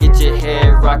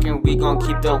rockin', we gon'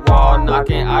 keep the wall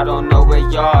knocking. I don't know where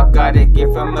y'all got it,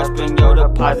 get from us, bring your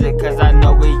deposit, cause I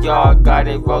know we y'all got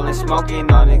it. Rollin', smoking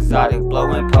on exotic,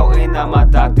 blowing potent, I'm my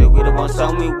doctor. We the one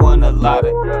song we won a lot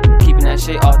of. Keeping that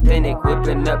shit authentic,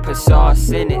 whipping up a sauce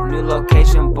in it. New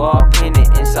location, ball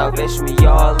pennant, in Salvation we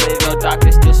all live. No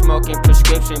doctor, still smoking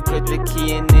prescription, put the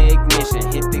key in the ignition.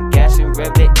 Hit the gas and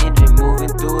rev the engine,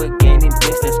 moving through it, gaining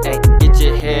distance. Ay, get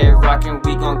your head rockin',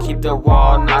 we gon' keep the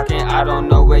wall knocking. I don't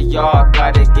know where y'all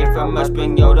got it, get from us,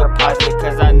 bring your deposit,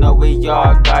 cause I know we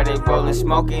y'all got it. Rollin',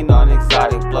 smoking on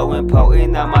exotic, blowing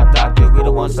potent, I'm my doctor. We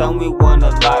the one song we won a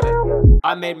lot of.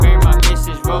 I made Mary my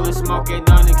missus, rollin', smoking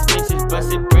on extensions,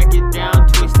 bust it, break it down,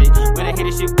 twist it. When I hit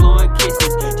it, shit blowing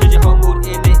kisses, change your whole mood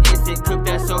in the instant. Cook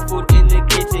that soul food in the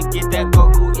kitchen, get that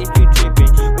Goku if you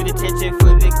trippin', with attention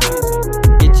for the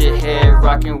cleansing. Get your head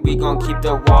rockin', we gon' keep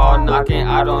the wall knocking.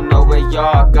 I don't know where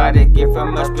y'all got it, get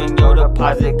from us, bring your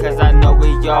deposit, cause I know we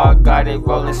y'all got it.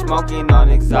 Rollin', smoking on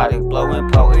exotic, blowing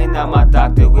potent, I'm my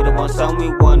doctor. We the one song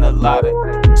we won a lot of.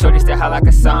 Shorty stay high like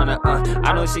a sauna,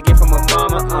 I know she get from her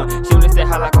mama, she wanna stay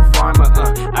high like a farmer,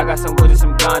 I got some wood and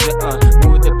some ganja,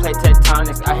 move with the plate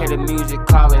tectonics. I hear the music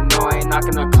calling, no I ain't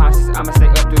knocking unconscious. I'ma stay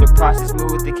up through the process,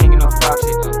 move with the king and no frog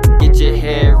shit. Get your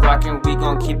head rockin', we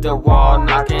gon' keep the wall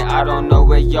knocking. I don't know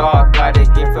where y'all got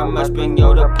it, get from us, bring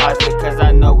your deposit, cause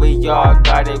I know we y'all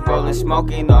got it. Rollin',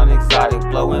 smoking on exotic,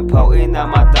 blowing potent, I'm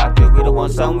my doctor. We the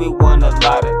one song we won a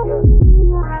lot of.